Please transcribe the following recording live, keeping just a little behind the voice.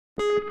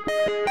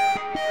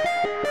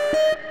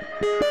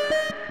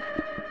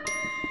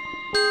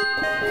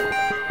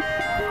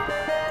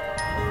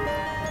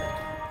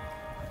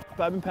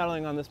I've been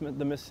paddling on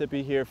the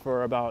Mississippi here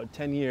for about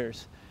 10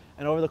 years.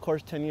 And over the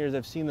course of 10 years,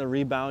 I've seen the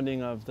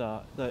rebounding of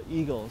the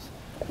eagles.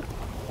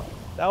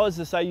 That was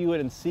the sight you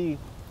wouldn't see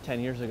 10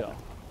 years ago.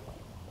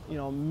 You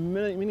know,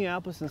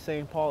 Minneapolis and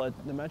St. Paul,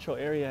 the metro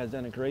area, has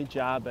done a great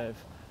job of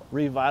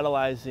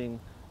revitalizing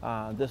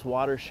this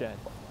watershed.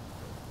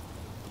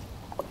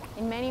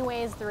 In many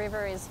ways, the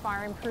river is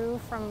far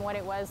improved from what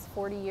it was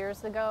 40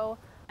 years ago.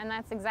 And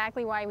that's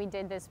exactly why we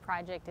did this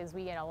project, is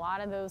we get a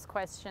lot of those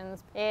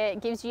questions. It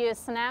gives you a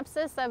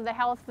synopsis of the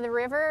health of the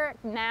river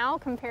now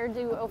compared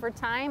to over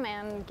time,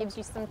 and gives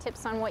you some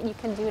tips on what you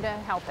can do to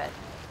help it.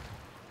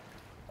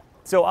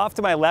 So off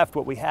to my left,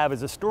 what we have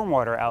is a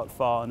stormwater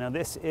outfall. Now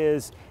this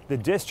is the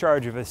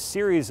discharge of a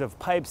series of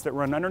pipes that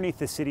run underneath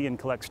the city and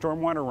collect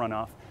stormwater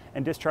runoff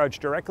and discharge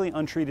directly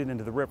untreated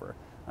into the river.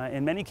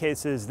 In many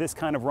cases, this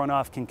kind of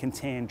runoff can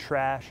contain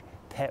trash,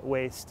 pet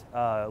waste,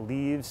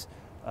 leaves,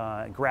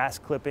 grass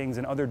clippings,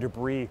 and other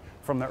debris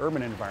from the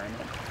urban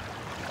environment.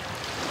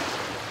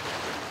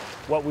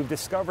 What we've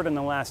discovered in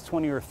the last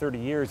 20 or 30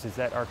 years is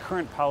that our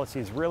current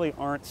policies really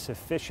aren't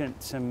sufficient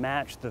to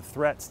match the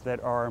threats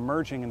that are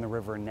emerging in the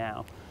river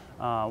now.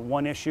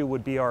 One issue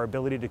would be our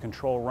ability to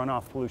control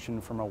runoff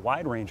pollution from a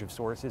wide range of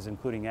sources,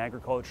 including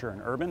agriculture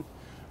and urban.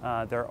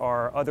 There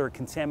are other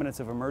contaminants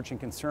of emerging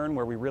concern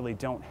where we really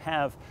don't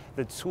have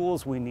the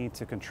tools we need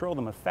to control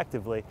them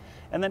effectively.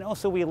 And then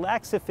also we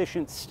lack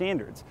sufficient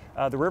standards.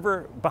 The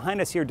river behind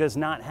us here does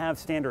not have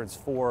standards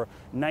for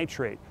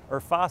nitrate or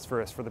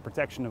phosphorus for the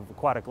protection of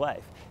aquatic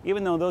life.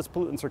 Even though those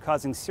pollutants are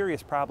causing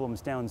serious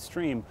problems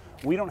downstream,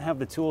 we don't have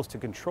the tools to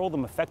control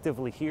them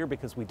effectively here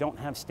because we don't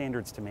have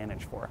standards to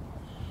manage for.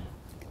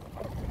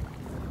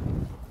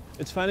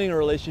 It's finding a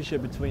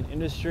relationship between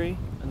industry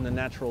and the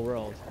natural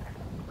world,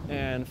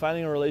 and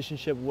finding a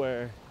relationship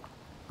where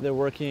they're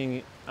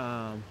working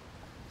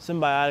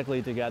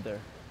symbiotically together.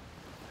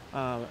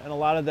 And a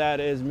lot of that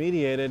is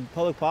mediated,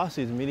 public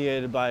policy is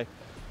mediated by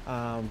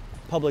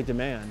public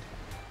demand.